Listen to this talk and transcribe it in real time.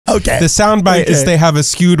Okay. The soundbite is they have a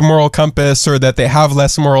skewed moral compass, or that they have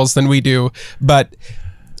less morals than we do, but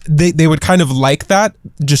they would kind of like that,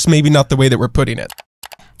 just maybe not the way that we're putting it.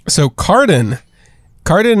 So Cardin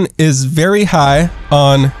is very high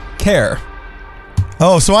on care.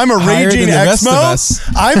 Oh, so I'm a raging Exmo?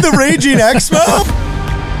 I'm the raging Exmo?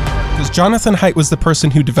 Because Jonathan Haidt was the person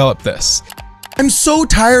who developed this. I'm so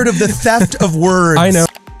tired of the theft of words. I know.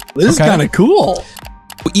 This is kind of cool.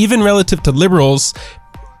 Even relative to liberals,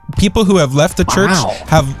 people who have left the church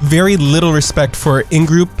have very little respect for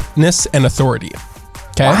in-groupness and authority.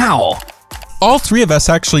 Okay? Wow. All three of us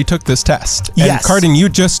actually took this test. And Yes. Cardin, you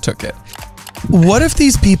just took it. What if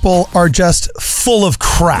these people are just full of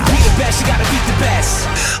crap? Be the best, you gotta beat the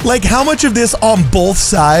best. Like, how much of this on both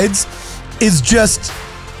sides is just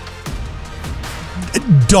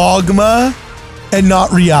dogma and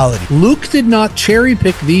not reality? Luke did not cherry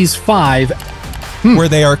pick these 5. Where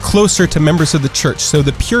they are closer to members of the church. So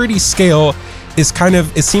the purity scale is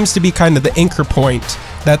it seems to be kind of the anchor point.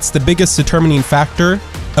 That's the biggest determining factor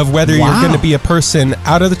of whether you're going to be a person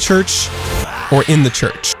out of the church or in the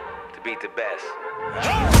church. To beat the best.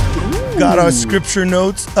 Got our scripture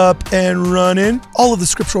notes up and running. All of the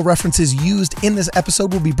scriptural references used in this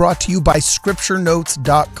episode will be brought to you by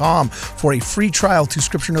scripturenotes.com. For a free trial to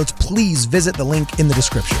Scripture Notes, please visit the link in the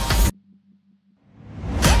description.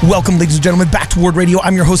 Welcome, ladies and gentlemen, back to Ward Radio.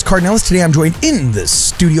 I'm your host, Cardinellis. Today I'm joined in the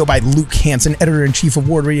studio by Luke Hansen, editor-in-chief of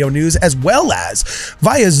Ward Radio News, as well as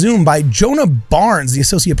via Zoom by Jonah Barnes, the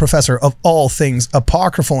associate professor of all things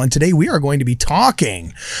apocryphal. And today we are going to be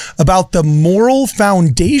talking about the moral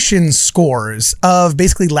foundation scores of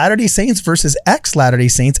basically Latter-day Saints versus ex-Latter-day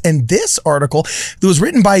Saints. And this article that was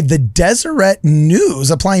written by the Deseret News,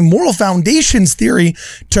 applying moral foundations theory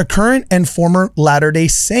to current and former Latter-day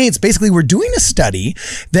Saints. Basically, we're doing a study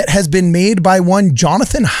that has been made by one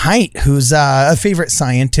Jonathan Haidt, who's a favorite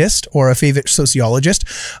scientist or a favorite sociologist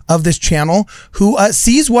of this channel, who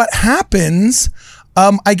sees what happens,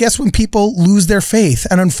 I guess, when people lose their faith.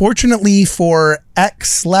 And unfortunately for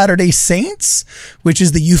ex-Latter-day Saints, which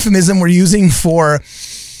is the euphemism we're using for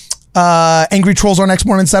angry trolls on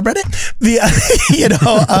ex-Mormon subreddit,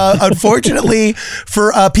 unfortunately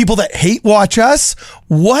for people that hate watch us,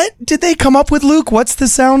 what did they come up with, Luke? What's the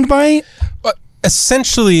soundbite?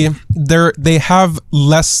 Essentially, they have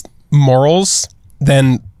less morals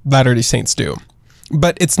than Latter-day Saints do.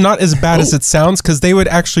 But it's not as bad as it sounds, because they would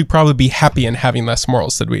actually probably be happy in having less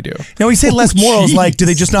morals than we do. Now, we say less morals, like, do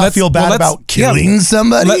they just not feel bad about killing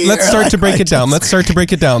somebody? Let's start to break it down. Let's start to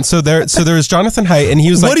break it down. So there was Jonathan Haidt, and he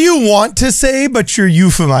was like, what do you want to say, but you're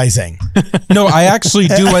euphemizing? No, I actually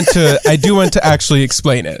do want to actually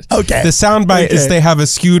explain it. Okay. The soundbite is they have a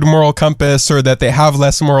skewed moral compass, or that they have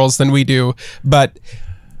less morals than we do, but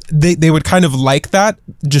they would kind of like that,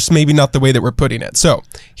 just maybe not the way that we're putting it. So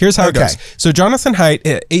here's how it goes. So Jonathan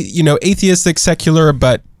Haidt, atheistic, secular,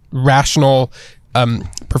 but rational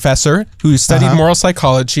professor who studied moral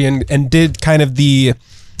psychology and did kind of the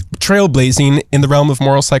trailblazing in the realm of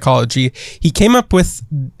moral psychology. He came up with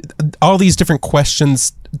all these different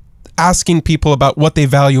questions, asking people about what they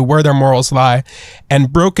value, where their morals lie,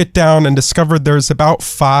 and broke it down and discovered there's about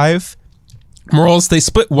 5 morals. They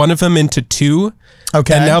split one of them into 2.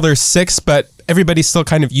 Okay. And now there's 6, but everybody still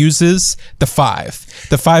kind of uses the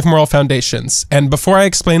 5 moral foundations. And before I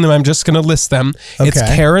explain them, I'm just going to list them. Okay. It's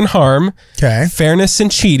care and harm, Okay. fairness and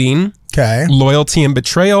cheating, Okay. loyalty and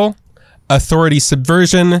betrayal, authority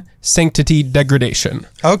subversion, sanctity degradation.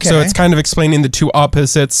 Okay. So it's kind of explaining the 2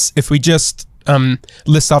 opposites. If we just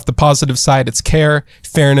list off the positive side, it's care,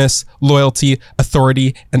 fairness, loyalty,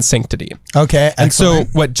 authority, and sanctity. Okay. And Excellent.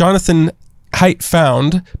 so what Jonathan Haidt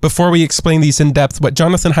found, before we explain these in depth, what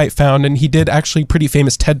Jonathan Haidt found, and he did actually pretty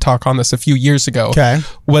famous TED Talk on this a few years ago,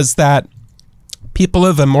 was that people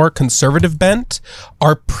of a more conservative bent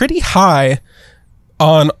are pretty high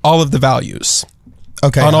on all of the values.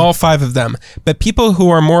 On all 5 of them. But people who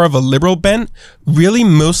are more of a liberal bent really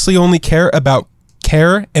mostly only care about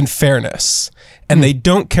care and fairness. And they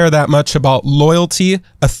don't care that much about loyalty,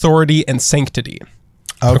 authority, and sanctity.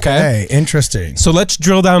 Okay, interesting. So let's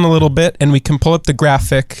drill down a little bit, and we can pull up the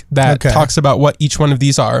graphic that talks about what each one of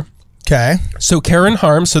these are. Okay. So care and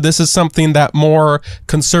harm. So this is something that more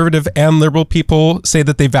conservative and liberal people say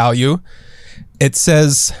that they value. It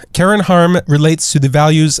says care and harm relates to the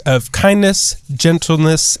values of kindness,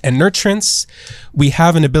 gentleness, and nurturance. We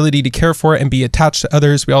have an ability to care for and be attached to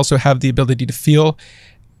others. We also have the ability to feel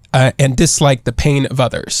and dislike the pain of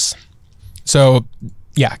others. So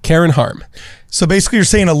yeah, care and harm. So basically you're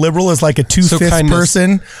saying a liberal is like a 2/5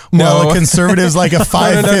 person, while a conservative is like a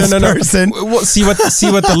 5/5 person. Well, see what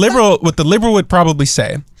the liberal would probably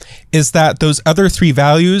say is that those other three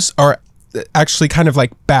values are actually kind of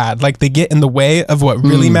like bad. Like they get in the way of what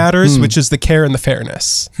really matters, which is the care and the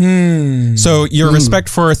fairness. So your respect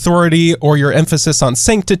for authority or your emphasis on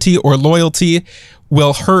sanctity or loyalty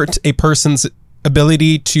will hurt a person's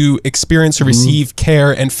ability to experience or receive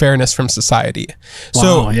care and fairness from society.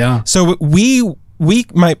 So we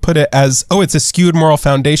might put it as, oh, it's a skewed moral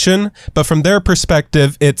foundation, but from their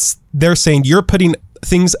perspective, they're saying you're putting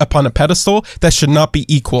things upon a pedestal that should not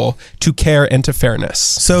be equal to care and to fairness.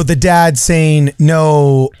 So the dad saying,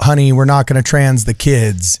 no, honey, we're not going to trans the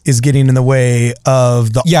kids is getting in the way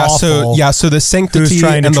of the awful. So the sanctity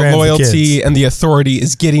and the loyalty and the authority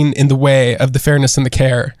is getting in the way of the fairness and the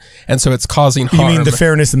care. And so it's causing harm. You mean the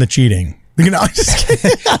fairness and the cheating? I'm just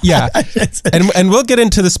kidding. Yeah. And we'll get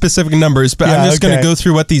into the specific numbers, but I'm just going to go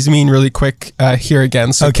through what these mean really quick here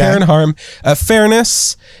again. So care and harm.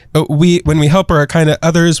 Fairness, when we help our kind of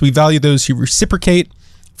others, we value those who reciprocate.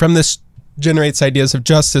 From this generates ideas of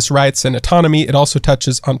justice, rights, and autonomy. It also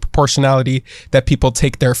touches on proportionality, that people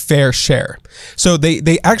take their fair share. So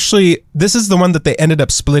they actually, this is the one that they ended up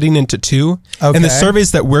splitting into two. And the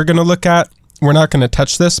surveys that we're going to look at, we're not going to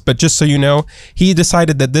touch this, but just so you know, he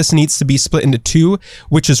decided that this needs to be split into two,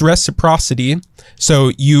 which is reciprocity.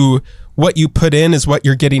 So what you put in is what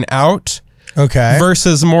you're getting out. Okay.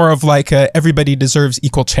 Versus more of like everybody deserves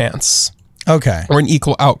equal chance. Okay. Or an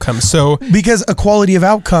equal outcome. So because equality of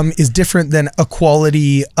outcome is different than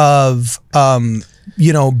equality of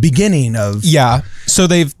beginning of. Yeah. So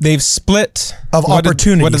they've split of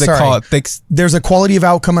opportunity. What do they call it? There's equality of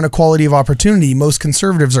outcome and equality of opportunity. Most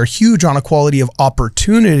conservatives are huge on equality of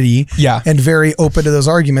opportunity. Yeah. And very open to those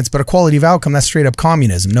arguments, but equality of outcome, that's straight up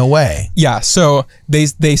communism. No way. Yeah. So they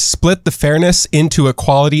split the fairness into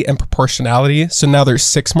equality and proportionality. So now there's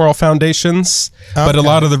 6 moral foundations, but a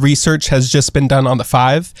lot of the research has just been done on the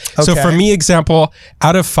 5. So for me, example,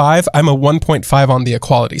 out of 5, I'm a 1.5 on the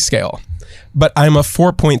equality scale, but I'm a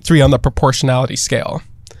 4.3 on the proportionality scale.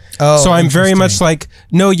 So I'm very much like,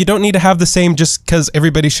 no, you don't need to have the same just because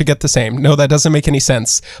everybody should get the same. No, that doesn't make any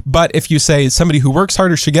sense. But if you say somebody who works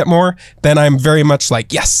harder should get more, then I'm very much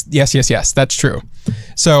like, yes, that's true.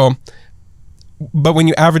 So, but when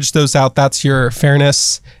you average those out, that's your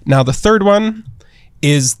fairness. Now the third one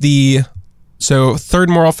is third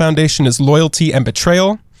moral foundation is loyalty and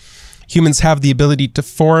betrayal. Humans have the ability to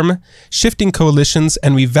form shifting coalitions,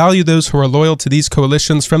 and we value those who are loyal to these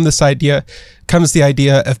coalitions. From this idea comes the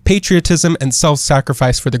idea of patriotism and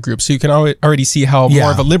self-sacrifice for the group. So you can already see how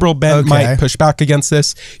more of a liberal bent might push back against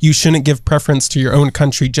this. You shouldn't give preference to your own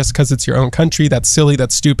country just because it's your own country. That's silly,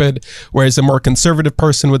 that's stupid. Whereas a more conservative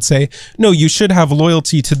person would say, no, you should have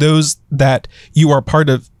loyalty to those that you are part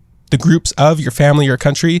of, the groups of your family or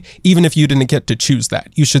country, even if you didn't get to choose that.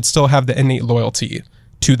 You should still have the innate loyalty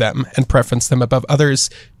to them and preference them above others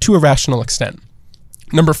to a rational extent.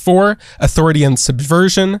 Number 4, authority and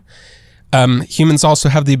subversion. Humans also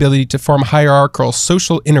have the ability to form hierarchical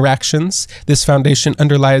social interactions. This foundation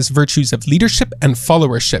underlies virtues of leadership and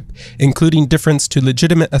followership, including deference to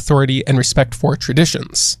legitimate authority and respect for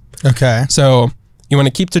traditions. Okay. So you want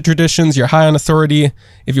to keep the traditions, you're high on authority.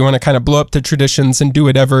 If you want to kind of blow up the traditions and do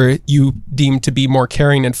whatever you deem to be more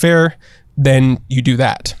caring and fair, then you do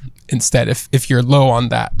that instead if you're low on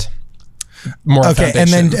that.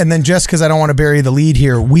 And then just because I don't want to bury the lead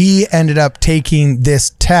here, we ended up taking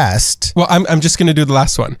this test. Well, I'm just going to do the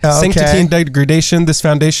last one. Sanctity and degradation. This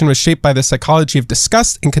foundation was shaped by the psychology of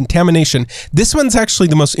disgust and contamination. This one's actually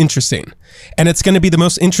the most interesting, and it's going to be the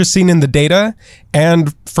most interesting in the data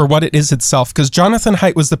and for what it is itself, because Jonathan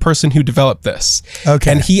Haidt was the person who developed this.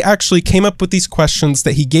 And he actually came up with these questions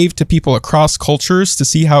that he gave to people across cultures to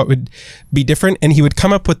see how it would be different, and he would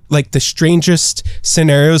come up with like the strangest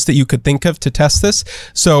scenarios that you could think of to test this.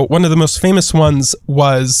 So one of the most famous ones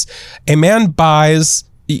was a man buys,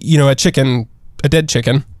 a dead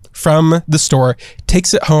chicken from the store,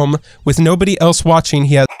 takes it home with nobody else watching.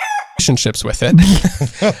 He has relationships with it.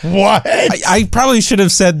 What? I probably should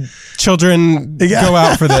have said children go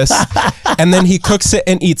out for this. And then he cooks it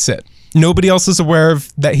and eats it. Nobody else is aware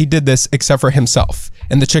of that he did this except for himself.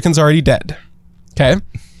 And the chicken's already dead. Okay.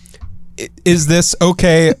 Is this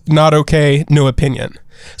okay? Not okay? No opinion.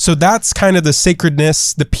 So that's kind of the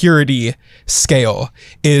sacredness, the purity scale,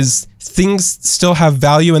 is things still have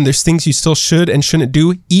value and there's things you still should and shouldn't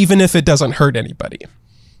do, even if it doesn't hurt anybody.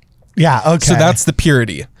 Yeah, okay. So that's the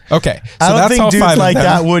purity. Okay, so I don't that's think all dudes 5 like of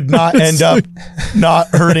them. that would not end up not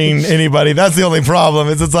hurting anybody. That's the only problem.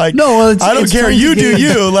 It's like, No, I don't care. You do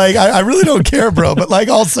you. Like, I really don't care, bro. But like,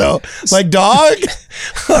 also, like, dog,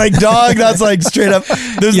 that's like straight up.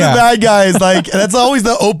 There's the bad guys. Like, that's always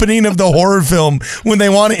the opening of the horror film when they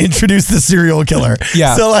want to introduce the serial killer.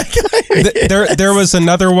 Yeah. So like, there was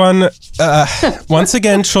another one. Once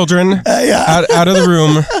again, children, out of the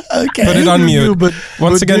room. Okay. Put it on mute. But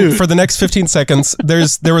Once again, for the next 15 seconds, there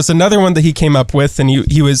was another one that he came up with, and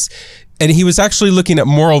he was actually looking at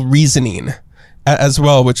moral reasoning as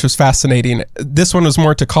well, which was fascinating. This one was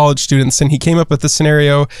more to college students, and he came up with the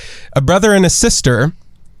scenario: a brother and a sister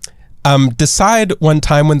decide one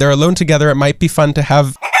time when they're alone together, it might be fun to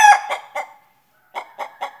have.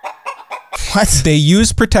 What? They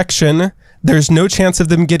use protection. There's no chance of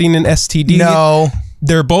them getting an STD. No.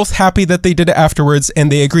 They're both happy that they did it afterwards,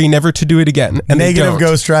 and they agree never to do it again. And Negative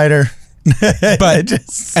Ghost Rider. But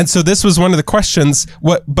and so this was one of the questions.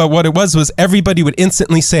 What it was everybody would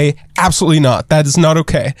instantly say, absolutely not. That is not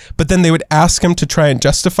okay. But then they would ask him to try and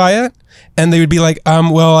justify it, and they would be like,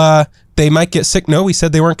 they might get sick. No, we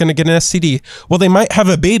said they weren't going to get an STD. Well, they might have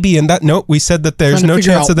a baby, and that we said that there's no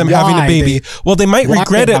chance of them having a baby. Well, they might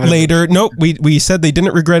regret it later. Nope, we said they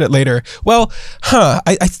didn't regret it later. Well,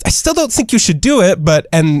 I still don't think you should do it, but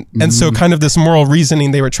and so kind of this moral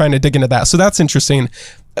reasoning, they were trying to dig into that. So that's interesting.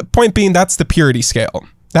 Point being, that's the purity scale.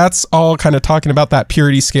 That's all kind of talking about that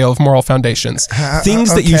purity scale of moral foundations.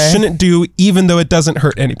 Things that you shouldn't do, even though it doesn't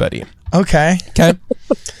hurt anybody. Okay. Okay.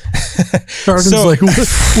 Carden's like,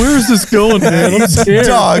 where is this going, man? I'm scared.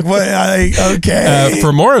 Dog, okay.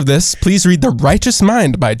 For more of this, please read The Righteous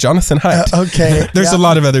Mind by Jonathan Haidt. Okay. There's a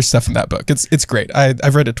lot of other stuff in that book. It's great.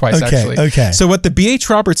 I've read it twice, actually. Okay. So what the B.H.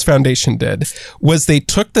 Roberts Foundation did was they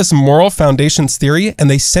took this moral foundations theory and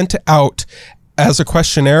they sent it out as a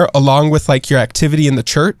questionnaire along with like your activity in the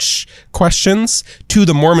church questions to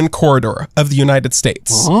the Mormon corridor of the United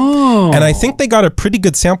States. Oh. And I think they got a pretty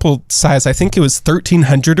good sample size. I think it was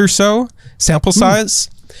 1,300 or so sample size.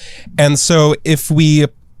 And so if we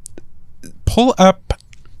pull up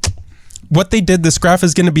what they did, this graph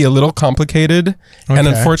is going to be a little complicated. And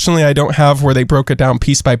unfortunately, I don't have where they broke it down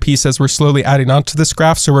piece by piece as we're slowly adding onto this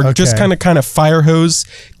graph. So we're just kind of fire hose,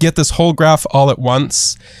 get this whole graph all at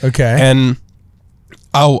once. Okay. And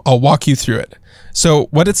I'll walk you through it. So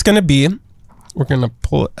what it's going to be, we're going to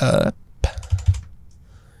pull it up.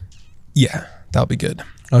 Yeah, that'll be good.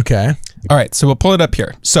 Okay. All right, so we'll pull it up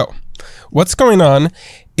here. So what's going on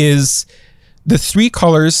is the 3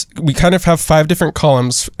 colors, we kind of have 5 different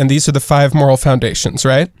columns, and these are the 5 moral foundations,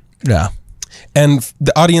 right? Yeah. And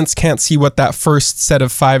the audience can't see what that first set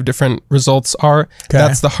of 5 different results are. Okay.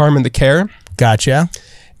 That's the harm and the care. Gotcha.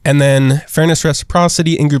 And then fairness,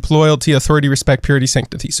 reciprocity, in-group loyalty, authority, respect, purity,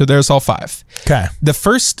 sanctity. So there's all 5. Okay. The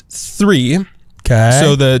first 3, okay,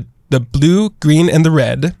 so the blue, green, and the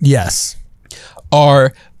red, yes,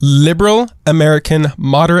 are liberal American,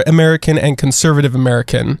 moderate American, and conservative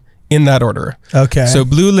American in that order. Okay. So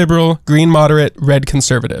blue liberal, green moderate, red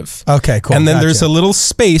conservative. Okay, cool. And then there's a little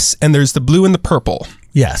space, and there's the blue and the purple.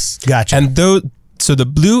 Yes, gotcha. And so the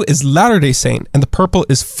blue is Latter-day Saint and the purple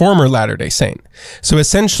is former Latter-day Saint. So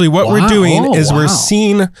essentially what we're doing is we're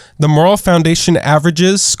seeing the moral foundation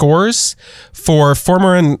averages scores for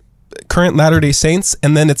former and current Latter-day Saints,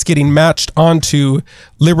 and then it's getting matched onto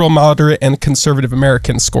liberal, moderate, and conservative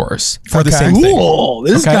American scores for the same thing. Cool.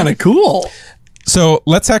 This is kind of cool. So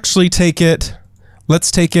let's actually take it,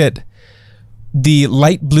 the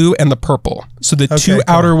light blue and the purple. So the 2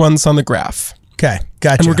 outer ones on the graph. Okay,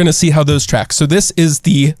 gotcha. And we're going to see how those track. So this is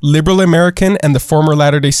the liberal American and the former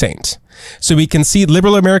Latter-day Saint. So we can see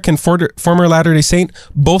liberal American, former Latter-day Saint,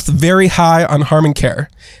 both very high on harm and care.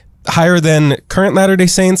 Higher than current Latter-day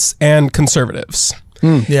Saints and conservatives.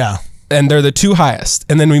 Yeah. And they're the 2 highest.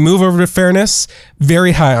 And then we move over to fairness,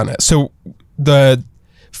 very high on it. So the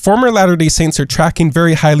former Latter-day Saints are tracking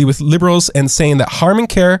very highly with liberals and saying that harm and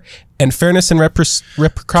care and fairness and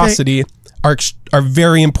reciprocity are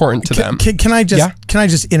very important to them. Can I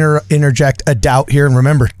just interject a doubt here? And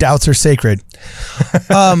remember, doubts are sacred.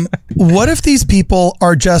 What if these people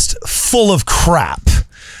are just full of crap?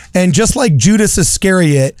 And just like Judas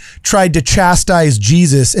Iscariot tried to chastise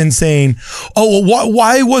Jesus and saying, oh, well,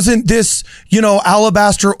 why wasn't this,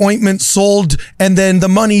 alabaster ointment sold and then the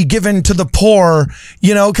money given to the poor?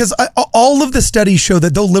 Because all of the studies show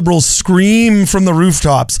that though liberals scream from the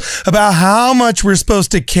rooftops about how much we're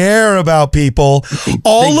supposed to care about people,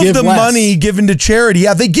 all of the money given to charity,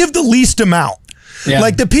 they give the least amount. Yeah.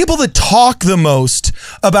 Like the people that talk the most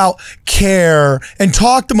about care and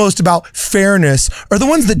talk the most about fairness are the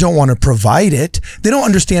ones that don't want to provide it. They don't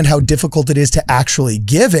understand how difficult it is to actually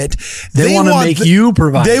give it. They want to make you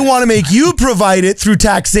provide They it. want to make you provide it through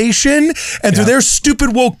taxation and through their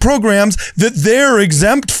stupid woke programs that they're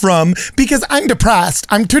exempt from because I'm depressed.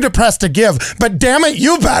 I'm too depressed to give, but damn it,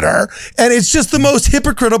 you better. And it's just the most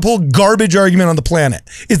hypocritical garbage argument on the planet.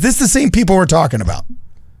 Is this the same people we're talking about?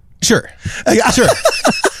 Sure. Sure.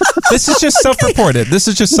 This is just self-reported.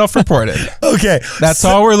 Okay. That's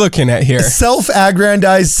all we're looking at here.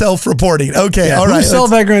 Self-aggrandized self-reporting. Okay. All right.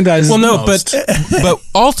 Self-aggrandized. Well, no, but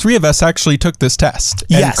all three of us actually took this test.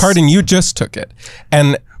 And Yes. Cardin, you just took it.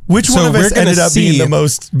 And Which so one of us we're gonna ended up being the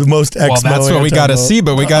most Well, that's what we got to see,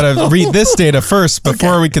 but we got to read this data first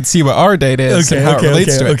before we can see what our data is and how it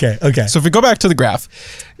relates to it. Okay. So if we go back to the graph,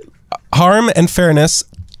 harm and fairness,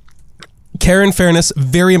 care and fairness,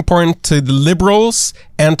 very important to the liberals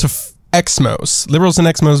and to Exmos. Liberals and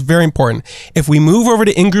Exmos, very important. If we move over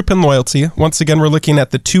to in-group and loyalty, once again, we're looking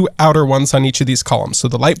at the two outer ones on each of these columns. So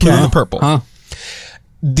the light blue and the purple.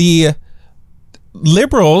 The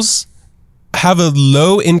liberals have a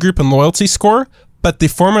low in-group and loyalty score, but the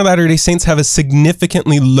former Latter-day Saints have a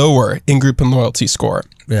significantly lower in-group and loyalty score.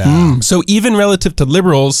 Yeah. So even relative to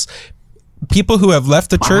liberals, people who have left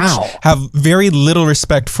the church have very little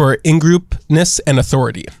respect for in-groupness and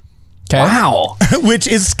authority. Okay. Wow. Which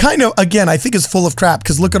is kind of, again, I think is full of crap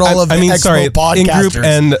because look at all of the Expo podcasters. In-group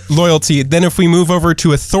and loyalty. Then if we move over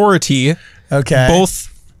to authority, both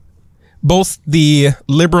the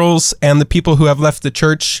liberals and the people who have left the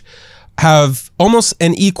church have almost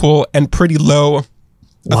an equal and pretty low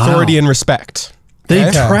authority and respect.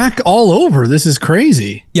 They track all over. This is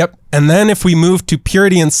crazy. Yep. And then if we move to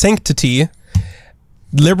purity and sanctity,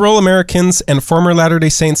 liberal Americans and former Latter-day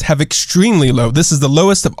Saints have extremely low. This is the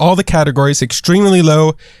lowest of all the categories, extremely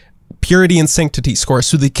low purity and sanctity score.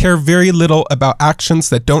 So they care very little about actions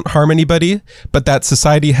that don't harm anybody, but that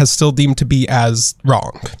society has still deemed to be as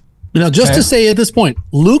wrong. Now, just to say at this point,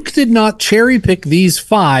 Luke did not cherry pick these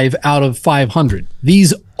 5 out of 500.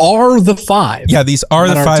 These are the 5. Yeah, these are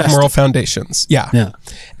the 5 tested. moral foundations. Yeah. Yeah.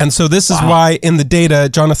 And so this is why in the data,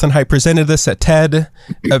 Jonathan Haidt presented this at TED,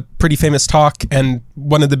 a pretty famous talk, and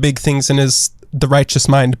one of the big things in his The Righteous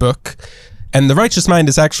Mind book. And The Righteous Mind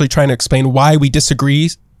is actually trying to explain why we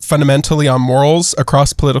disagree fundamentally on morals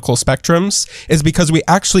across political spectrums is because we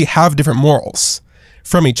actually have different morals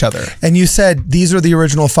from each other. And you said these are the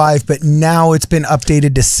original 5, but now it's been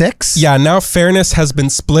updated to 6? Yeah, now fairness has been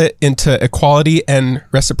split into equality and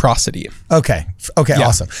reciprocity. Okay,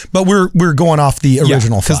 awesome. But we're going off the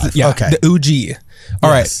original 5. The OG. All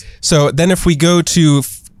right. So then if we go to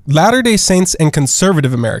Latter-day Saints and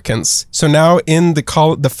conservative Americans, so now in the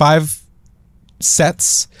 5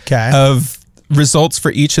 sets of results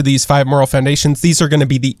for each of these 5 moral foundations, these are going to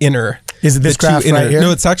be the inner. Is it this graph right here?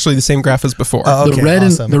 No, it's actually the same graph as before. The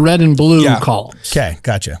red and blue columns. Okay,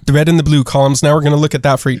 gotcha. The red and the blue columns. Now we're going to look at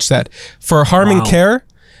that for each set. For harm and care,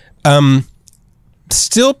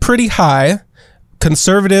 still pretty high.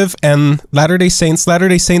 Conservative and Latter-day Saints.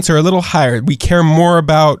 Latter-day Saints are a little higher. We care more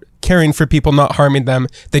about caring for people, not harming them,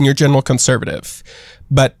 than your general conservative.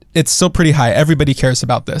 But it's still pretty high. Everybody cares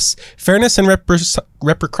about this. Fairness and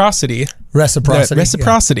reciprocity.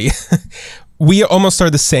 We almost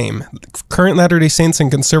are the same. Current Latter-day Saints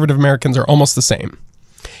and conservative Americans are almost the same.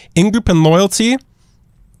 In-group and loyalty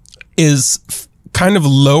is kind of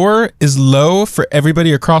low for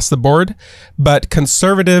everybody across the board, but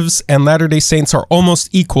conservatives and Latter-day Saints are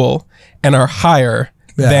almost equal and are higher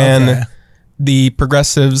than the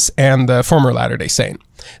progressives and the former Latter-day Saint.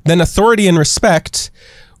 Then authority and respect,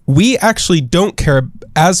 we actually don't care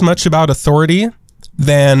as much about authority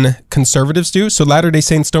than conservatives do. So Latter-day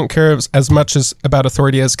Saints don't care as much about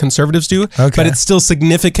authority as conservatives do, but it's still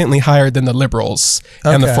significantly higher than the liberals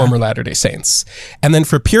and the former Latter-day Saints. And then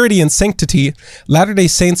for purity and sanctity, Latter-day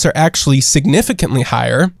Saints are actually significantly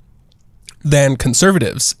higher than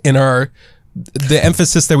conservatives in the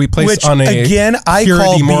emphasis that we place on a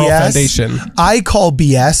purity moral foundation. I call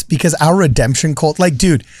BS because our redemption cult,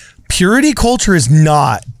 dude, purity culture is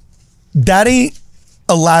not, that ain't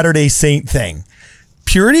a Latter-day Saint thing.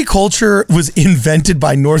 Purity culture was invented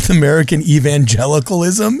by North American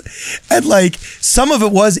evangelicalism. And some of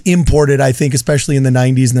it was imported, I think, especially in the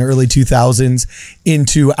 90s and the early 2000s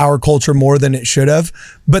into our culture more than it should have.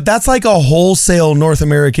 But that's like a wholesale North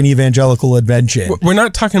American evangelical invention. We're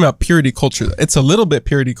not talking about purity culture. It's a little bit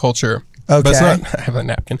purity culture. But it's not, I have a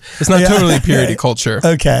napkin. It's not totally purity culture.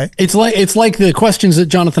 Okay. It's like the questions that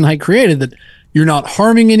Jonathan Haidt created, that you're not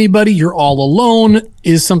harming anybody, you're all alone,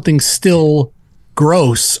 is something still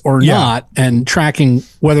gross or not, and tracking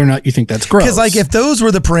whether or not you think that's gross. Because like if those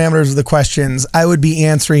were the parameters of the questions, I would be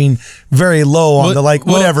answering very low on the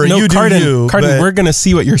whatever you do. Cardin, we're going to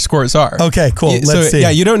see what your scores are. Okay, cool. Let's see. Yeah,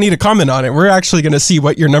 you don't need to comment on it. We're actually going to see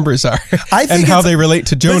what your numbers are and how they relate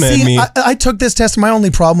to Jonah and me. I took this test. My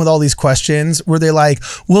only problem with all these questions were they like,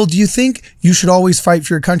 well, do you think you should always fight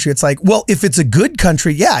for your country? It's like, well, if it's a good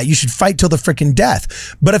country, yeah, you should fight till the freaking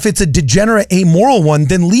death. But if it's a degenerate, amoral one,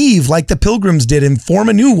 then leave like the Pilgrims did and form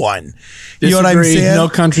a new one. Disagree. You know what I'm saying? No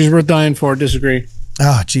country's worth dying for. Disagree.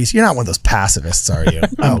 Oh, geez. You're not one of those pacifists, are you?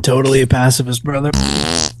 I'm totally a pacifist, brother.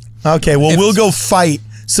 Okay, well, we'll go fight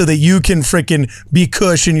so that you can freaking be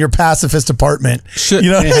cush in your pacifist apartment. You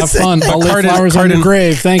know, have fun. I'll lay flowers on your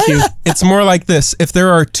grave. Thank you. It's more like this. If there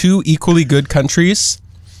are two equally good countries,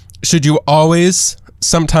 should you always,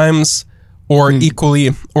 sometimes, or equally,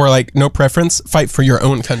 or like no preference, fight for your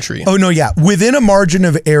own country? Oh, no, yeah. Within a margin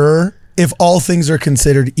of error, if all things are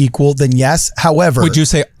considered equal, then yes. However, would you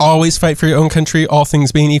say always fight for your own country, all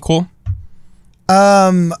things being equal?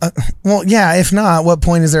 Well, yeah. If not, what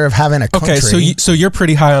point is there of having a country? Okay, so you're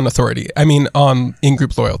pretty high on authority. I mean, on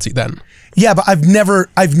in-group loyalty, then. Yeah, but I've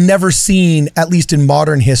never seen, at least in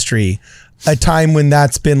modern history, a time when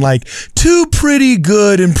that's been like two pretty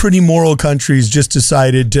good and pretty moral countries just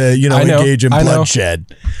decided to, engage in bloodshed.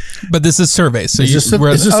 But this is survey, so it's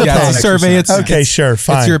a survey. It's okay, sure,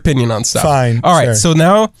 fine. It's your opinion on stuff. Fine. All right. Sure. So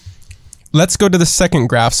now let's go to the second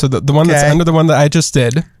graph. So the one that's under the one that I just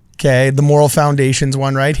did. Okay, the moral foundations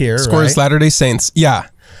one right here. Scores Latter-day Saints. Yeah.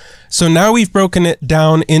 So now we've broken it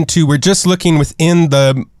down into, we're just looking within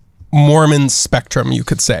the Mormon spectrum, you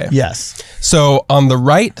could say. Yes. So on the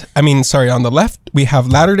on the left, we have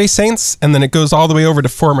Latter-day Saints, and then it goes all the way over to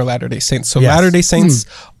former Latter-day Saints. So Latter-day Saints,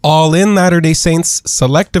 all-in Latter-day Saints,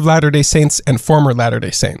 selective Latter-day Saints, and former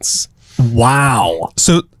Latter-day Saints. Wow.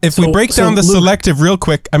 So if we break down the selective real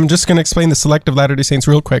quick, I'm just going to explain the selective Latter-day Saints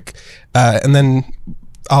real quick, and then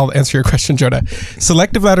I'll answer your question, Jonah.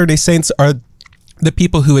 Selective Latter-day Saints are the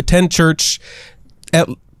people who attend church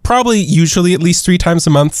usually at least 3 times a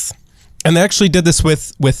month. And they actually did this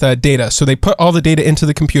with data. So they put all the data into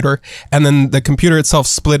the computer, and then the computer itself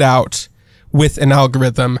split out with an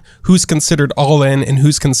algorithm who's considered all in and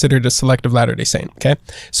who's considered a selective Latter-day Saint. Okay.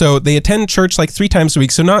 So they attend church like 3 times a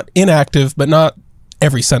week. So not inactive, but not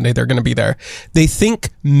every Sunday they're going to be there. They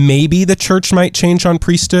think maybe the church might change on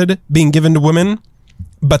priesthood being given to women,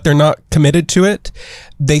 but they're not committed to it.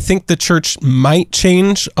 They think the church might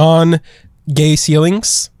change on gay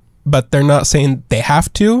sealings, but they're not saying they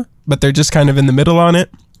have to, but they're just kind of in the middle on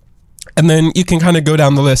it. And then you can kind of go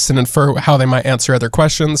down the list and infer how they might answer other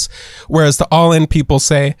questions. Whereas the all-in people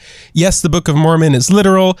say, yes, the Book of Mormon is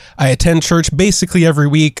literal. I attend church basically every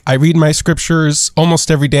week. I read my scriptures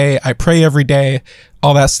almost every day. I pray every day,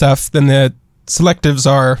 all that stuff. Then the selectives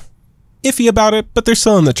are iffy about it, but they're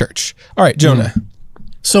still in the church. All right, Jonah.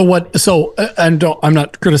 I'm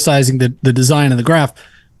not criticizing the design of the graph,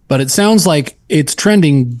 but it sounds like it's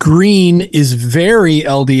trending. Green is very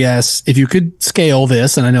LDS. If you could scale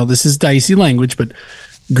this, and I know this is dicey language, but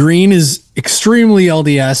green is extremely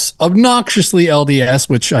LDS, obnoxiously LDS,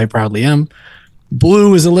 which I proudly am.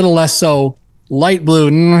 Blue is a little less so. Light blue,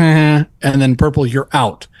 and then purple, you're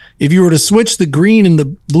out. If you were to switch the green and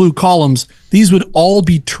the blue columns, these would all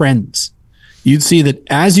be trends. You'd see that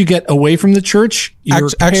as you get away from the church, your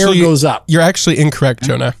pair goes up. You're actually incorrect,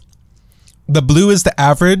 Jonah. The blue is the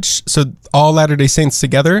average, so all Latter-day Saints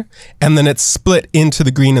together, and then it's split into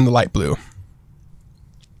the green and the light blue.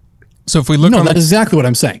 So if we look that's exactly what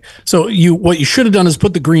I'm saying. So what you should have done is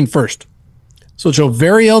put the green first. So it showed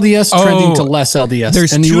very LDS trending to less LDS.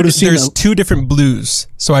 There's two different blues,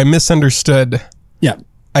 so I misunderstood. Yeah.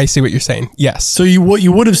 I see what you're saying. Yes. So what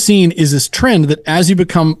you would have seen is this trend that as you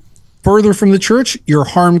become further from the church, your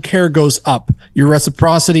harm care goes up, your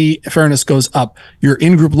reciprocity, fairness goes up, your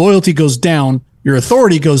in-group loyalty goes down, your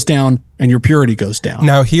authority goes down, and your purity goes down.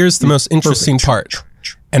 Now, here's the most interesting part.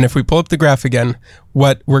 And if we pull up the graph again,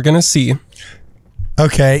 what we're going to see.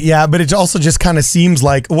 Okay, yeah, but it also just kind of seems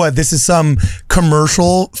like, this is some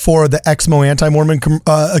commercial for the Exmo anti-Mormon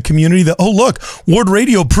community that, look,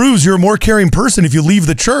 WardRadio proves you're a more caring person if you leave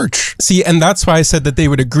the church. See, and that's why I said that they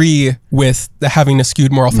would agree with having a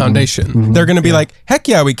skewed moral foundation. They're going to be like, heck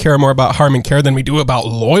yeah, we care more about harm and care than we do about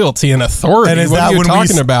loyalty and authority. And what are you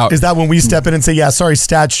talking about? Is that when we step in and say, yeah, sorry,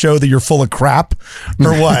 stats show that you're full of crap?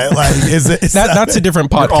 Or what? That's a different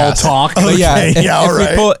podcast. All talk. Okay,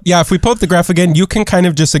 If we pull up the graph again, you can kind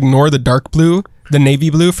of just ignore the dark blue the navy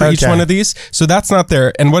blue for each one of these. So that's not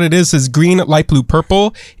there. And what it is green, light blue,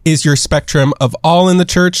 purple is your spectrum of all in the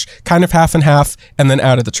church, kind of half and half, and then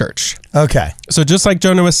out of the church. Okay. So just like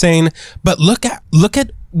Jonah was saying, but look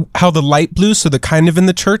at how the light blue, so the kind of in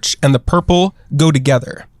the church, and the purple go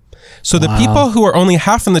together. So the people who are only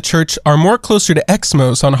half in the church are more closer to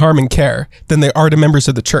Exmos on harm and care than they are to members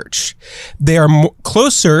of the church. They are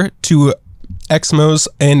closer to Exmos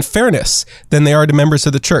in fairness than they are to members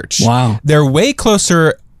of the church. Wow. They're way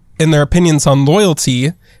closer in their opinions on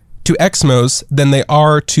loyalty to Exmos than they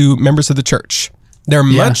are to members of the church. They're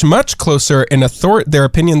much, much closer in their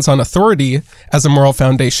opinions on authority as a moral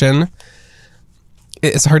foundation.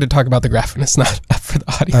 It's hard to talk about the graph when it's not up for the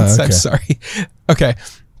audience. I'm sorry. Okay.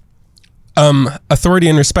 Authority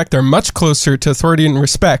and respect are much closer to authority and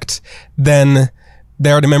respect than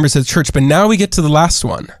they are to members of the church. But now we get to the last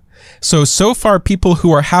one. So far, people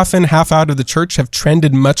who are half in, half out of the church have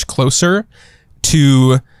trended much closer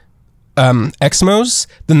to Exmos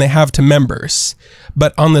than they have to members.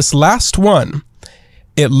 But on this last one,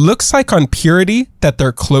 it looks like on purity that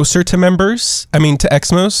they're closer to members, to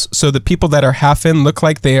Exmos. So the people that are half in look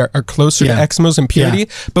like they are closer to Exmos in purity.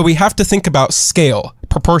 But we have to think about scale,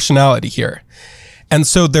 proportionality here. And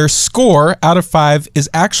so their score out of 5 is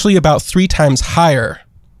actually about 3 times higher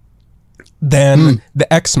than the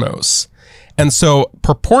Exmos. And so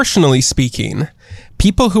proportionally speaking,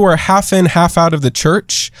 people who are half in, half out of the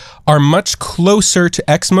church are much closer to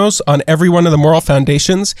Exmos on every one of the moral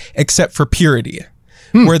foundations except for purity,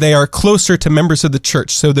 where they are closer to members of the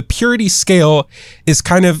church. So the purity scale is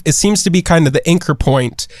it seems to be kind of the anchor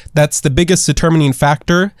point. That's the biggest determining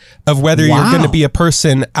factor of whether you're going to be a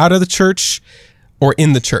person out of the church or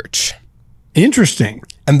in the church. Interesting.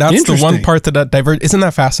 And that's the one part that diverged. Isn't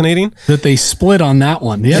that fascinating? That they split on that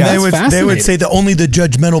one. Yeah, they would say that only the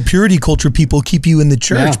judgmental purity culture people keep you in the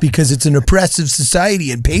church because it's an oppressive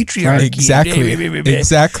society and patriarchy.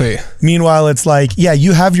 Exactly. Meanwhile, it's like,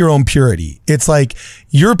 you have your own purity. It's like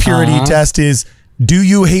your purity test is, do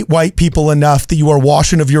you hate white people enough that you are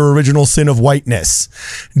washing of your original sin of whiteness?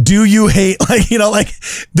 Do you hate,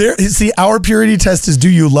 our purity test is, do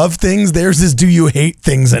you love things? Theirs is, do you hate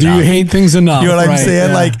things enough? Do you hate things enough? You know what I'm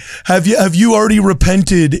saying? Yeah. Have you already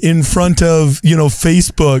repented in front of,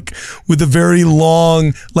 Facebook with a very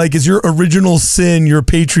long, is your original sin your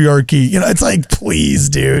patriarchy? It's like, please,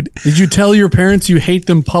 dude. Did you tell your parents you hate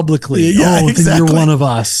them publicly? Yeah, exactly. Then you're one of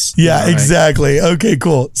us. Yeah, exactly. Okay,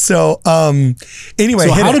 cool. So, anyway,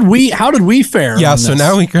 so how did we fare? Yeah, so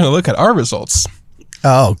now we're going to look at our results.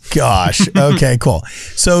 Oh gosh. Okay, cool.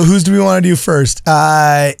 So whose do we want to do first?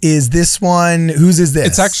 Is this one? Whose is this?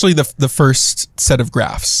 It's actually the first set of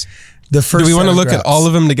graphs. The first. Do we want to look at all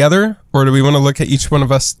of them together, or do we want to look at each one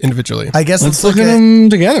of us individually? I guess let's look at them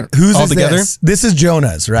together. Whose all is together? This is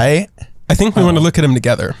Jonah's, right? I think we want to look at them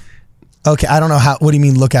together. Okay, I don't know how. What do you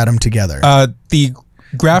mean look at them together? The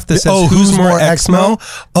graph that says who's more Exmo?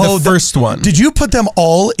 The first one. Did you put them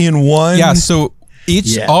all in one? Yeah, so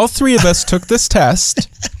all 3 of us took this test.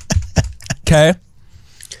 Okay.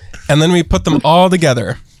 And then we put them all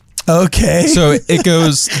together. Okay. So it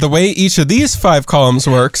goes, the way each of these 5 columns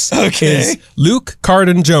works is Luke, Card,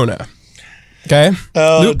 and Jonah. Okay.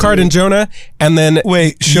 Luke, Card, and Jonah. And then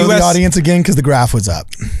wait, show the audience again because the graph was up.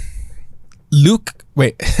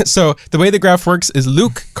 So the way the graph works is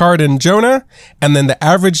Luke, Card, and Jonah, and then the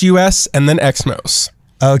average US, and then Exmos.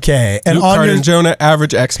 Okay. And Luke, Card, and Jonah,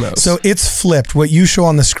 average Exmos. So it's flipped. What you show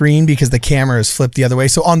on the screen, because the camera is flipped the other way.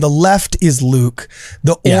 So on the left is Luke.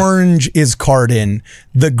 The orange is Cardin.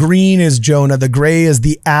 The green is Jonah. The gray is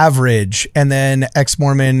the average. And then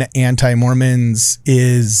ex-Mormon, anti-Mormons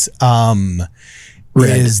is the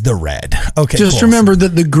red. Okay. Just remember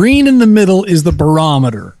that the green in the middle is the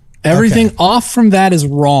barometer. Everything off from that is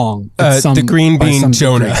wrong. The green being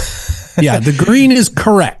Jonah. Yeah, the green is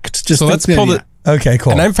correct. So let's pull it. Okay,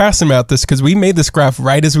 cool. And I'm fascinated about this because we made this graph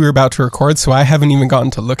right as we were about to record, so I haven't even gotten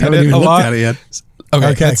to look at it a lot. At it yet.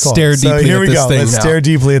 Okay, let's stare deeply at this thing now. Let's stare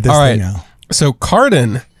deeply at this thing now. So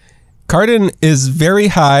Cardin is very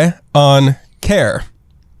high on care.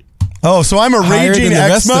 Oh, so I'm a raging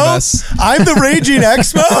Exmo? I'm the raging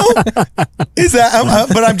Exmo? Is that?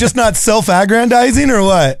 But I'm just not self-aggrandizing or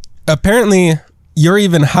what? Apparently, you're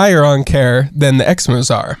even higher on care than the Exmos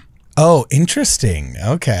are. Oh, interesting.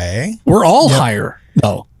 Okay. We're all higher,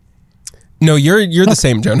 though. No, you're the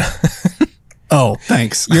same, Jonah. Oh,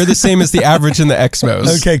 thanks. You're the same as the average in the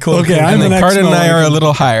Exmos. Okay, cool. Okay, and then Cardin and I are a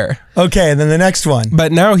little higher. Okay, and then the next one.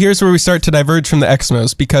 But now here's where we start to diverge from the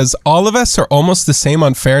Exmos, because all of us are almost the same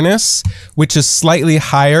on fairness, which is slightly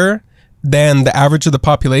higher than the average of the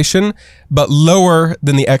population, but lower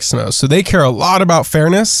than the Eskimos. So they care a lot about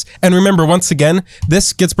fairness. And remember, once again,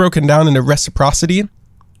 this gets broken down into reciprocity.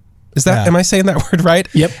 Is that, am I saying that word right?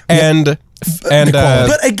 Yep.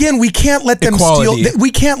 But again, we can't let them equality. steal. We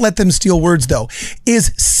can't let them steal words, though.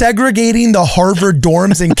 Is segregating the Harvard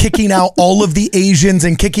dorms and kicking out all of the Asians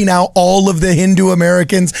and kicking out all of the Hindu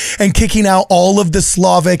Americans and kicking out all of the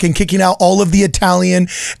Slavic and kicking out all of the Italian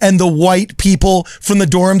and the white people from the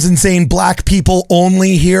dorms and saying black people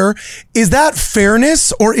only here? Is that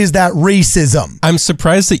fairness or is that racism? I'm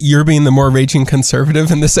surprised that you're being the more raging conservative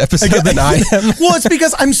in this episode than I am. Well, it's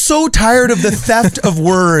because I'm so tired of the theft of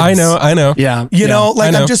words. I know. Yeah. You know,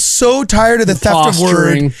 like I'm just so tired of the theft of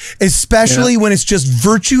Posturing. word, especially when it's just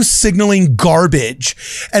virtue signaling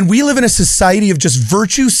garbage. And we live in a society of just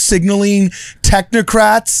virtue signaling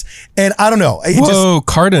technocrats. And I don't know. Whoa,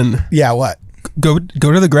 Cardin. Yeah, what? Go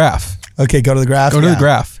to the graph. Okay, go to the graph. Go to the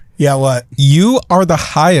graph. Yeah, what? You are the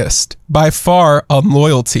highest by far on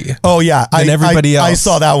loyalty. Oh, yeah. Than everybody else. I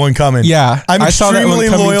saw that one coming. Yeah. I'm I saw that one extremely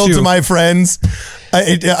coming loyal too. to my friends.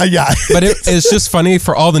 Yeah. But it's just funny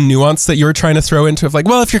for all the nuance that you're trying to throw into it. Like,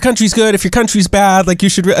 well, if your country's good, if your country's bad, like you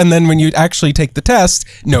should. And then when you actually take the test,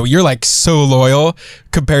 no, you're like so loyal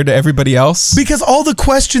compared to everybody else. Because all the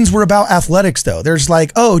questions were about athletics, though. There's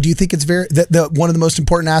like, oh, do you think it's one of the most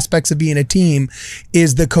important aspects of being a team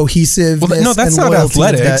is the cohesiveness? Well, no, that's and not loyalty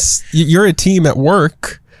athletics. You're a team at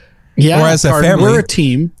work. Yeah, or as a Cardin, family. we're a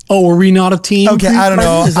team. Oh, were we not a team? Okay, I don't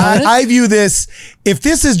know. Is that it? I view this, if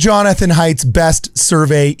this is Jonathan Haidt's best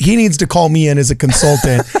survey, he needs to call me in as a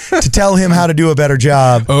consultant to tell him how to do a better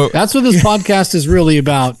job. Oh, That's what this podcast is really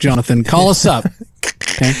about, Jonathan. Call us up.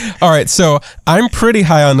 Okay. all right. So I'm pretty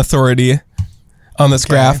high on authority on this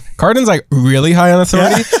graph. Cardin's like really high on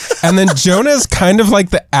authority. And then Jonah's kind of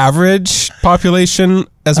like the average population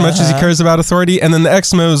as much as he cares about authority. And then the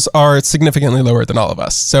Eskimos are significantly lower than all of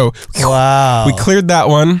us. So Wow. we cleared that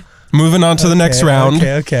one. Moving on to the next round.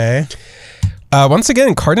 Okay. Once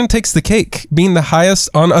again, Cardin takes the cake, being the highest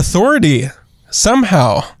on authority.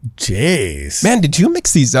 Somehow. Jeez. Man, did you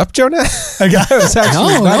mix these up, Jonah? I was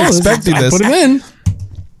actually No, not expecting this. Put him in.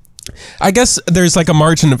 I guess there's like a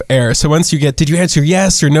margin of error. So once you get, did you answer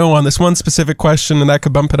yes or no on this one specific question, and that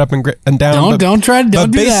could bump it up and down. Don't try to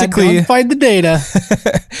don't do that. Don't fight the data.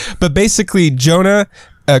 But basically, Jonah,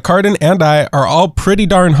 Cardin, and I are all pretty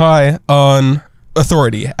darn high on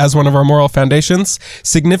authority as one of our moral foundations,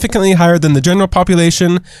 significantly higher than the general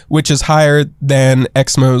population, which is higher than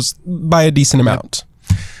Eskimos by a decent amount.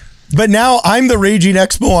 But now I'm the raging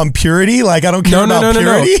expo on purity. Like I don't care about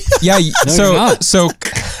purity. Yeah. No, So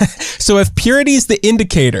if purity is the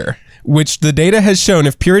indicator, which the data has shown,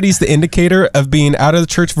 if purity is the indicator of being out of the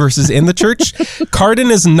church versus in the church, Cardin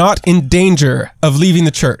is not in danger of leaving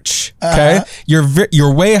the church. Okay,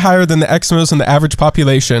 you're way higher than the Eskimos and the average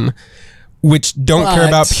population, which don't care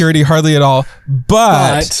about purity hardly at all.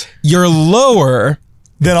 But you're lower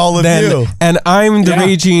than all of you. And I'm the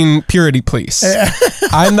raging purity police.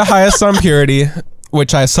 I'm the highest on purity,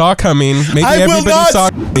 which I saw coming. Maybe I will everybody not saw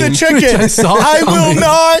the chicken. I will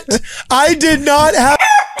not. I did not have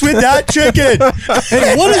with that chicken.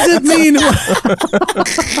 Hey, what does it mean?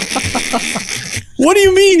 What do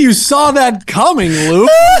you mean you saw that coming, Luke?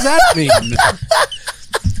 What does that mean?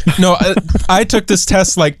 No, I took this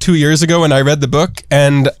test like 2 years ago when I read the book,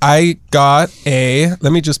 and I got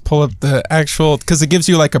let me just pull up the actual, because it gives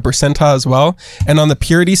you like a percentile as well. And on the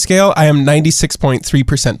purity scale, I am 96.3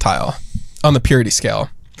 percentile on the purity scale.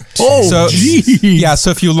 Oh, so, geez. Yeah, so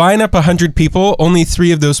if you line up 100 people, only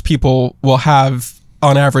 3 of those people will have,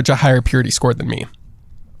 on average, a higher purity score than me.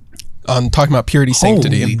 I'm talking about purity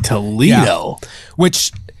sanctity. Holy Toledo. Yeah.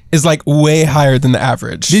 Which is like way higher than the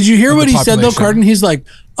average. Did you hear of what the he said though, population. Cardin? He's like,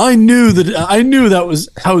 I knew that was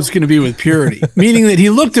how it's going to be with purity. Meaning that he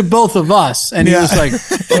looked at both of us and he was like,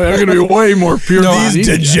 oh, they're going to be way more pure. These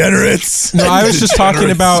degenerates. No, I was just talking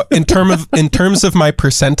about in terms of my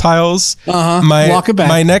percentiles. Walk it back.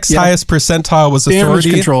 My next highest percentile was Damage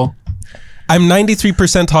authority. control. I'm 93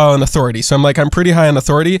 percentile on authority, so I'm pretty high on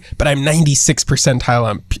authority, but I'm 96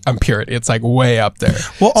 percentile on purity. It's like way up there.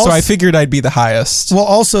 Well, so I figured I'd be the highest. Well,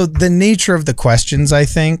 also the nature of the questions, I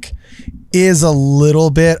think, is a little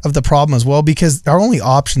bit of the problem as well, because our only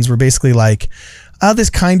options were basically like, oh, this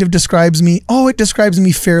kind of describes me. Oh, it describes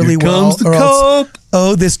me fairly well. Or else,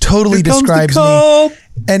 oh, this totally describes me.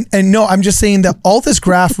 And no, I'm just saying that all this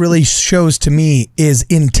graph really shows to me is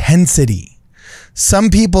intensity. Some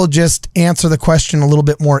people just answer the question a little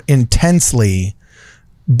bit more intensely,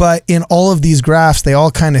 but in all of these graphs, they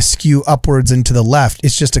all kind of skew upwards and to the left.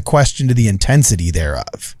 It's just a question to the intensity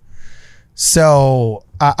thereof. So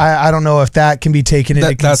I don't know if that can be taken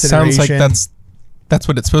into consideration. That sounds like that's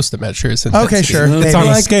what it's supposed to measure. Okay, sure. It's on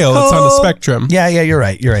a scale. It's on a spectrum. Yeah, you're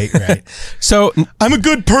right. So I'm a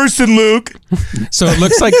good person, Luke. So it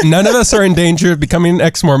looks like none of us are in danger of becoming an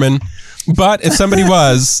ex-Mormon, but if somebody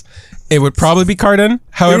was, it would probably be Cardin.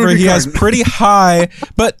 However, he has pretty high.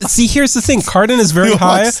 But see, here's the thing: Cardin is very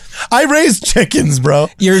high. I raised chickens, bro.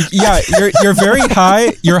 You're very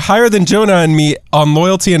high. You're higher than Jonah and me on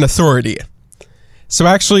loyalty and authority. So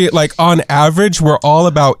actually, like on average, we're all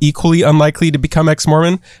about equally unlikely to become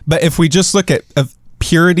ex-Mormon. But if we just look at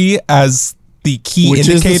purity as the key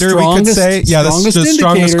indicator, we could say, yeah, that's the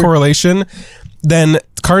strongest correlation, then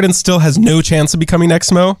Cardin still has no chance of becoming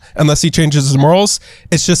ex-Mo unless he changes his morals.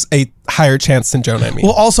 It's just a higher chance than Jonah and me.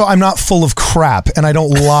 Well, also, I'm not full of crap and I don't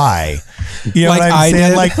lie. You know like what I'm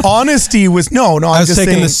saying? Like honesty was no. I was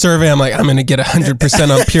taking this survey. I'm like, I'm going to get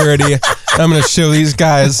 100% on purity. I'm going to show these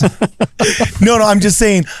guys. No, I'm just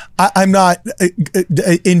saying I'm not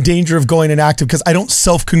in danger of going inactive because I don't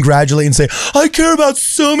self-congratulate and say, I care about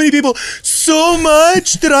so many people so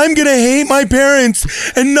much that I'm going to hate my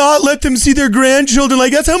parents and not let them see their grandchildren.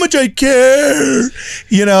 Like, that's how much I care.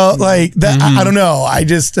 You know, like that. Mm-hmm. I don't know. I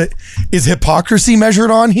just, is hypocrisy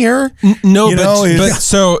measured on here? No, but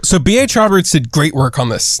so B.H. Roberts did great work on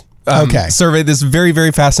this survey. This is very,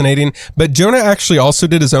 very fascinating. But Jonah actually also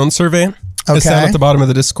did his own survey. It's down at the bottom of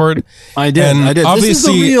the Discord. I did. Obviously, this is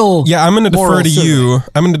the real I'm going to defer to you.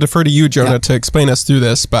 I'm going to defer to you, Jonah, to explain us through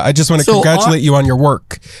this. But I just want to congratulate you on your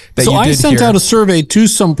work that you did here. So I sent out a survey to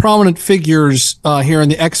some prominent figures here in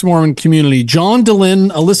the ex-Mormon community: John Dehlin,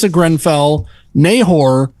 Alyssa Grenfell,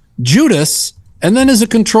 Nahor, Judas, and then as a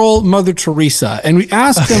control, Mother Teresa. And we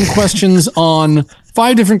asked them questions on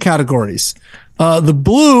 5 different categories. The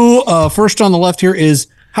blue, first on the left here, is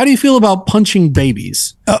how do you feel about punching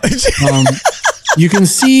babies? You can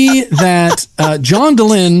see that John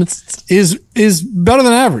Dehlin is better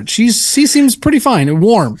than average. He seems pretty fine and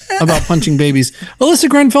warm about punching babies. Alyssa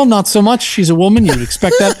Grenfell, not so much. She's a woman. You would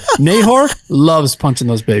expect that. Nahor loves punching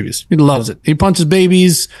those babies. He loves it. He punches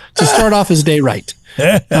babies to start off his day right.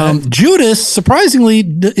 Judas, surprisingly,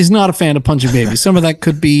 is not a fan of punching babies. Some of that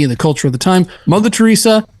could be in the culture of the time. Mother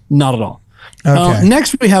Teresa, not at all. Okay.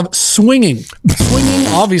 Next, we have swinging. Swinging,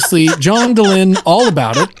 obviously, John Dehlin, all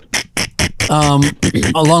about it.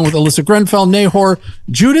 Along with Alyssa Grenfell, Nahor,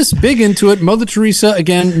 Judas, big into it. Mother Teresa,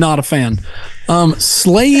 again, not a fan.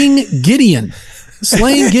 Slaying Gideon.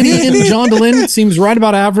 John Dehlin seems right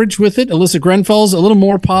about average with it. Alyssa Grenfell's a little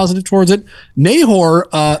more positive towards it. Nahor,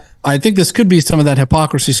 I think this could be some of that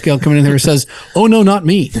hypocrisy scale coming in there. It says, oh, no, not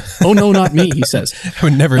me. Oh, no, not me, he says. I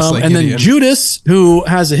would never slay And Gideon. then Judas, who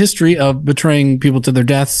has a history of betraying people to their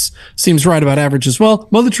deaths, seems right about average as well.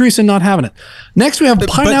 Mother Teresa not having it. Next, we have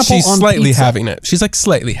pineapple but she's on slightly pizza. having it. She's like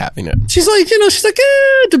slightly having it. She's like,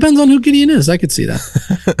 it depends on who Gideon is. I could see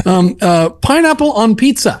that. Pineapple on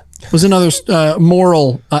pizza was another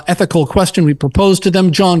moral, ethical question we proposed to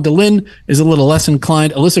them. John Dehlin is a little less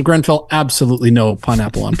inclined. Alyssa Grenfell, absolutely no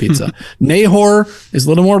pineapple on pizza. Nahor is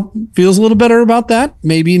feels a little better about that.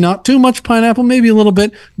 Maybe not too much pineapple, maybe a little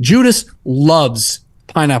bit. Judas loves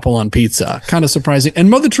pineapple on pizza. Kind of surprising.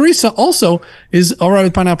 And Mother Teresa also is all right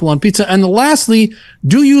with pineapple on pizza. And lastly,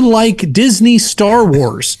 do you like Disney Star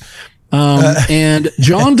Wars? And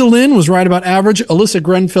John Dehlin was right about average. Alyssa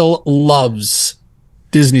Grenfell loves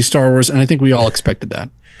Disney Star Wars, and I think we all expected that.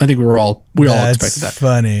 I think we all expected that.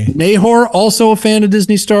 Funny. Nahor, also a fan of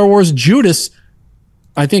Disney Star Wars. Judas,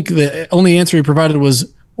 I think the only answer he provided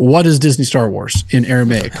was, what is Disney Star Wars in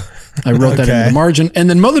Aramaic? I wrote that in the margin. And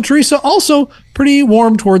then Mother Teresa, also pretty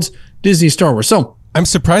warm towards Disney Star Wars. So I'm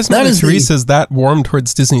surprised Mother Teresa's that warm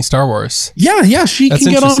towards Disney Star Wars. Yeah, she can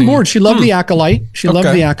get on board. She loved the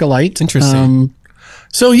Acolyte. Interesting.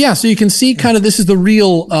 So you can see kind of this is the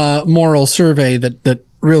real moral survey that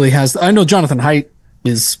really has. I know Jonathan Haidt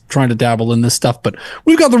is trying to dabble in this stuff, but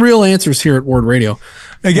we've got the real answers here at WardRadio.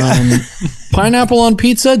 Pineapple on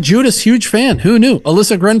pizza, Judas, huge fan. Who knew?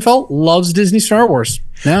 Alyssa Grenfell loves Disney Star Wars.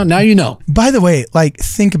 Now you know. By the way,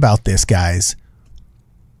 think about this, guys.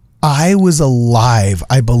 I was alive,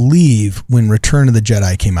 I believe, when Return of the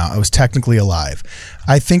Jedi came out. I was technically alive.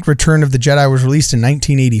 I think Return of the Jedi was released in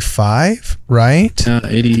 1985, right?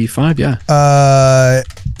 85, yeah.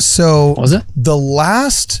 So was it?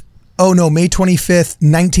 May 25th,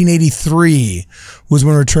 1983 was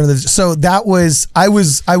when Return of the. So that was I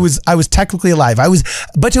was technically alive. I was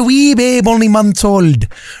but a wee babe, only months old,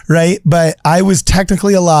 right? But I was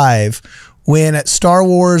technically alive when Star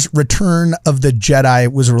Wars Return of the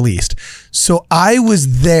Jedi was released. So I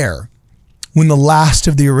was there when the last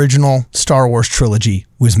of the original Star Wars trilogy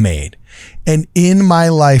was made. And in my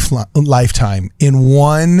lifetime, in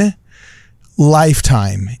one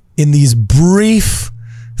lifetime, in these brief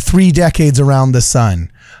 3 decades around the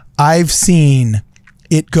sun, I've seen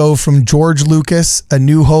it go from George Lucas, A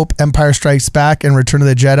New Hope, Empire Strikes Back, and Return of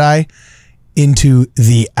the Jedi into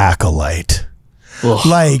The Acolyte.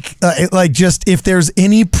 Like just if there's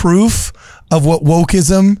any proof of what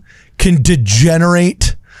wokeism can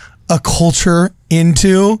degenerate a culture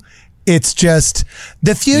into, it's just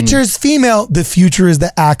the future's female. The future is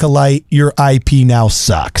The Acolyte. Your IP now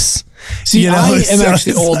sucks. See, I am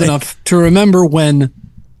actually old enough to remember when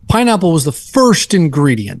pineapple was the first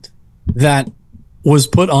ingredient that was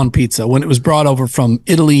put on pizza when it was brought over from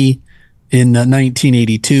Italy in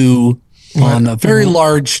 1982 on a very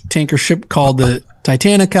large tanker ship called the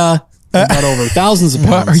Titanica. It brought over thousands of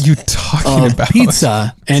pounds. What are you talking about?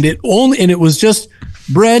 Pizza, and it was just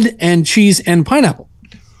bread and cheese and pineapple.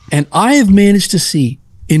 And I have managed to see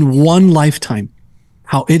in one lifetime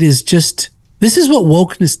how it is just, this is what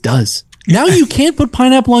wokeness does. Now you can't put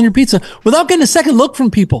pineapple on your pizza without getting a second look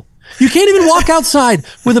from people. You can't even walk outside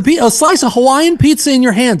with a slice of Hawaiian pizza in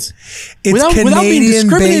your hands without being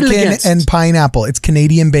discriminated against. And pineapple. It's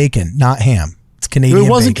Canadian bacon, not ham. It's Canadian. It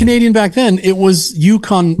wasn't bacon. Canadian back then. It was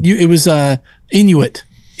Yukon. It was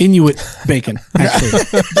Inuit bacon. Actually,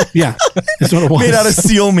 yeah, that's what it was. Made out of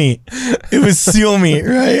seal meat. It was seal meat,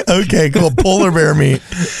 right? Okay, cool. Polar bear meat.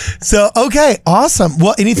 So, okay, awesome.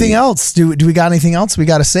 Well, anything else? Do we got anything else we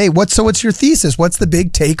got to say? What's your thesis? What's the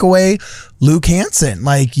big takeaway, Luke Hansen?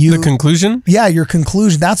 The conclusion? Yeah, your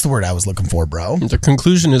conclusion. That's the word I was looking for, bro. The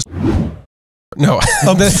conclusion is no. No,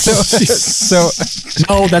 that's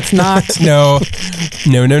not. No.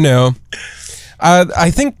 I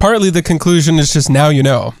think partly the conclusion is just now you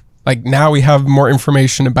know. Like now we have more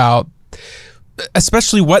information about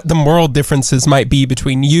especially what the moral differences might be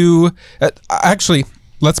between you. Actually,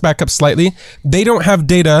 let's back up slightly. They don't have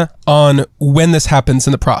data on when this happens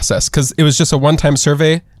in the process because it was just a one-time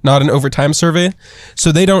survey, not an overtime survey.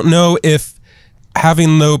 So they don't know if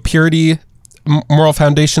having low purity moral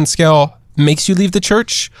foundation scale makes you leave the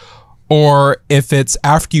church, or if it's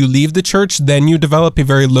after you leave the church, then you develop a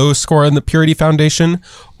very low score in the purity foundation,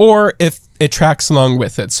 or if it tracks along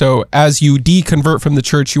with it. So as you deconvert from the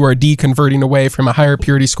church, you are deconverting away from a higher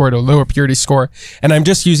purity score to a lower purity score. And I'm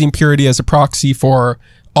just using purity as a proxy for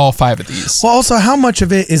all 5 of these. Well, also, how much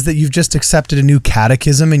of it is that you've just accepted a new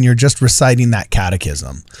catechism and you're just reciting that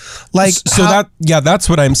catechism? That's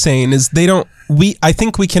what I'm saying is I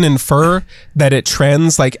think we can infer that it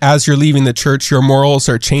trends like as you're leaving the church, your morals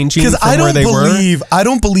are changing from where they were. I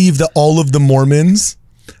don't believe that all of the Mormons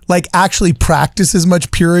actually practice as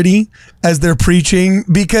much purity as they're preaching,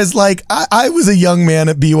 because I was a young man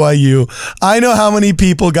at BYU. I know how many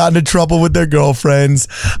people got into trouble with their girlfriends.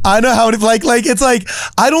 I know how it's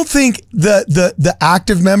I don't think the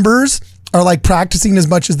active members are practicing as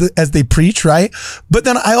much as they preach, right? But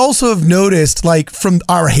then I also have noticed from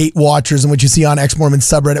our hate watchers and what you see on ex-Mormon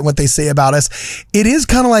subreddit, what they say about us, it is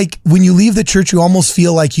kind of when you leave the church, you almost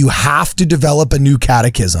feel like you have to develop a new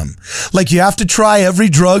catechism. You have to try every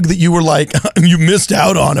drug that you were you missed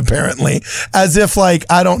out on, apparently, as if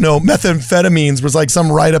I don't know, methamphetamines was some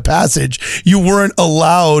rite of passage. You weren't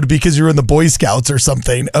allowed because you were in the Boy Scouts or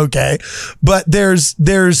something. Okay. But there's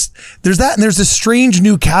that, and there's a strange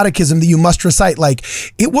new catechism that you must recite.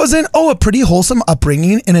 It wasn't a pretty wholesome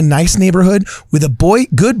upbringing in a nice neighborhood with a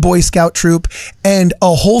good Boy Scout troop and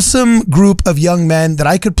a wholesome group of young men that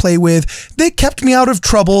I could play with. They kept me out of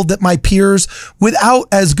trouble that my peers without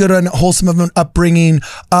as good and wholesome of an upbringing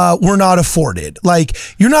were not afforded.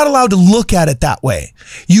 You're not allowed to look at it that way.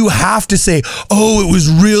 You have to say, it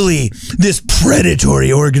was really this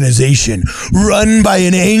predatory organization run by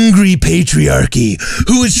an angry patriarchy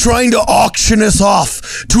who is trying to auction us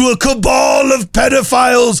off to a cabal of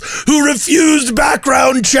pedophiles who refused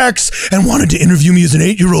background checks and wanted to interview me as an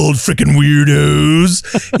 8-year-old, freaking weirdos,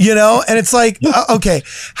 and it's okay,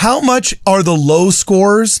 how much are the low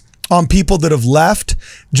scores on people that have left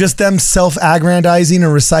just them self-aggrandizing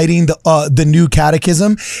and reciting the new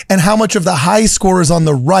catechism, and how much of the high scores on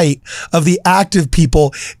the right of the active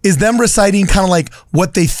people is them reciting kind of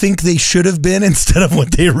what they think they should have been instead of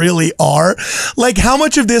what they really are? How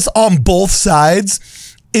much of this on both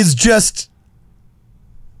sides is just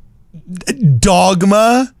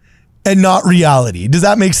dogma and not reality? Does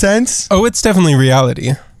that make sense? Oh, it's definitely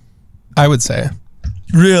reality, I would say.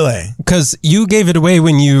 Really? Because you gave it away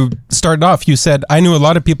when you started off. You said, I knew a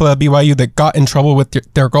lot of people at BYU that got in trouble with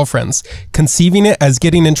their girlfriends. Conceiving it as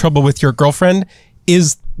getting in trouble with your girlfriend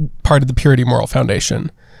is part of the purity moral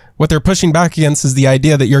foundation. What they're pushing back against is the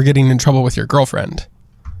idea that you're getting in trouble with your girlfriend.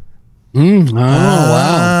 Oh,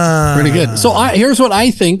 wow. Pretty good. So here's what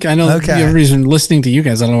I think. I know everybody's been listening to you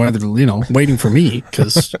guys. I don't know whether, waiting for me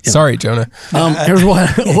because. Sorry, Jonah. Here's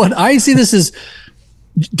what I see this is.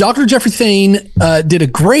 Dr. Jeffrey Thane did a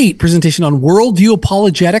great presentation on worldview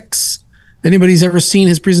apologetics. Anybody's ever seen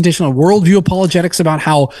his presentation on worldview apologetics about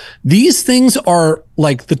how these things are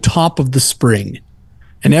like the top of the spring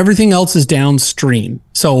and everything else is downstream.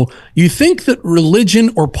 So you think that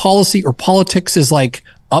religion or policy or politics is like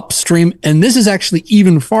upstream, and this is actually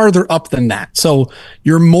even farther up than that. So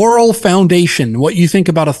your moral foundation, what you think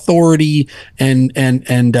about authority and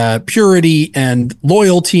purity and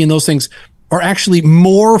loyalty and those things are actually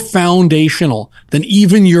more foundational than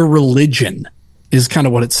even your religion, is kind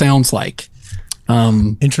of what it sounds like.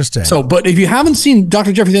 Interesting. So, but if you haven't seen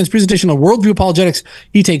Dr. Jeffrey Thane's presentation on worldview apologetics,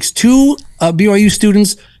 he takes two BYU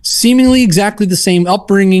students, seemingly exactly the same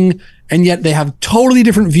upbringing, and yet they have totally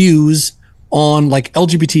different views on like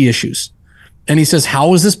LGBT issues. And he says,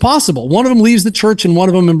 how is this possible? One of them leaves the church and one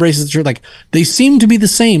of them embraces the church. Like, they seem to be the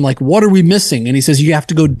same. Like, what are we missing? And he says, you have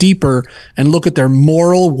to go deeper and look at their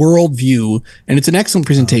moral worldview. And it's an excellent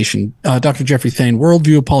presentation. Dr. Jeffrey Thane,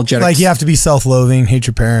 worldview apologetics. Like, you have to be self-loathing, hate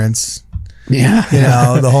your parents. Yeah.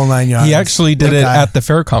 The whole 9 yards. He actually did it at the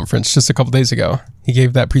fair conference just a couple days ago. He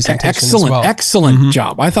gave that presentation excellent, as well. Excellent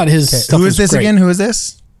job. I thought his stuff Who is this great. again? Who is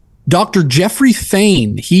this? Dr. Jeffrey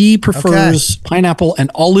Thane. He prefers pineapple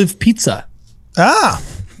and olive pizza.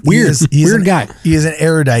 Weird guy. He is an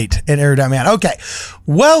erudite man. Okay.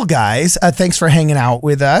 Well, guys, thanks for hanging out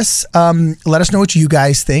with us. Let us know what you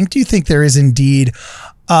guys think. Do you think there is indeed,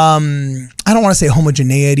 I don't want to say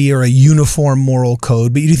homogeneity or a uniform moral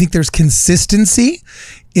code, but do you think there's consistency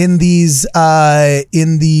in these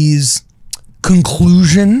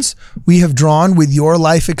conclusions we have drawn with your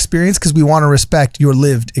life experience? Because we want to respect your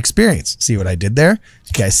lived experience. See what I did there?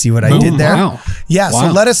 You guys see what I did there? Wow. Yeah. Wow.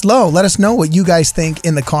 So let us know what you guys think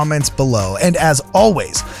in the comments below. And as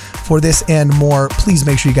always, for this and more, please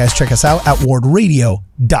make sure you guys check us out at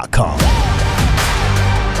WardRadio.com.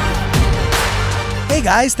 Hey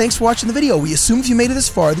guys, thanks for watching the video. We assume if you made it this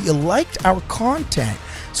far that you liked our content.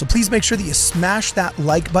 So please make sure that you smash that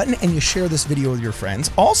like button and you share this video with your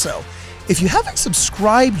friends. Also, if you haven't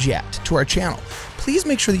subscribed yet to our channel, please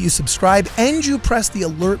make sure that you subscribe and you press the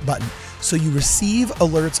alert button so you receive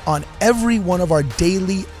alerts on every one of our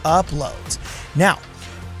daily uploads. Now,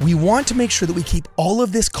 we want to make sure that we keep all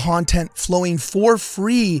of this content flowing for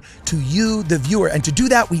free to you, the viewer. And to do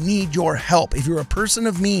that, we need your help. If you're a person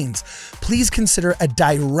of means, please consider a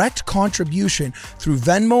direct contribution through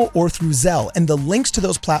Venmo or through Zelle. And the links to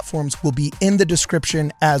those platforms will be in the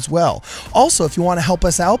description as well. Also, if you want to help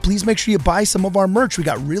us out, please make sure you buy some of our merch. We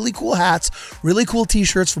got really cool hats, really cool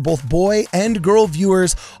t-shirts for both boy and girl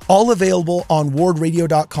viewers, all available on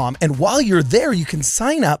WardRadio.com. And while you're there, you can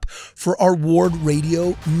sign up for our Ward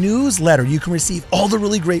Radio newsletter. You can receive all the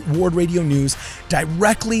really great Ward Radio news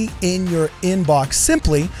directly in your inbox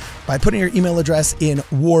simply by putting your email address in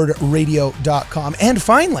WardRadio.com. And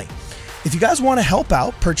finally, if you guys want to help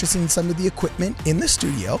out purchasing some of the equipment in the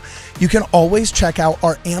studio, you can always check out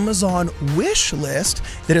our Amazon wish list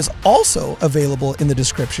that is also available in the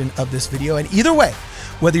description of this video. And either way,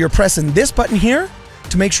 whether you're pressing this button here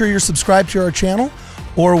to make sure you're subscribed to our channel,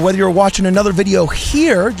 or whether you're watching another video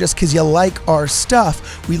here just because you like our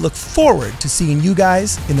stuff, we look forward to seeing you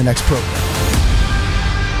guys in the next program.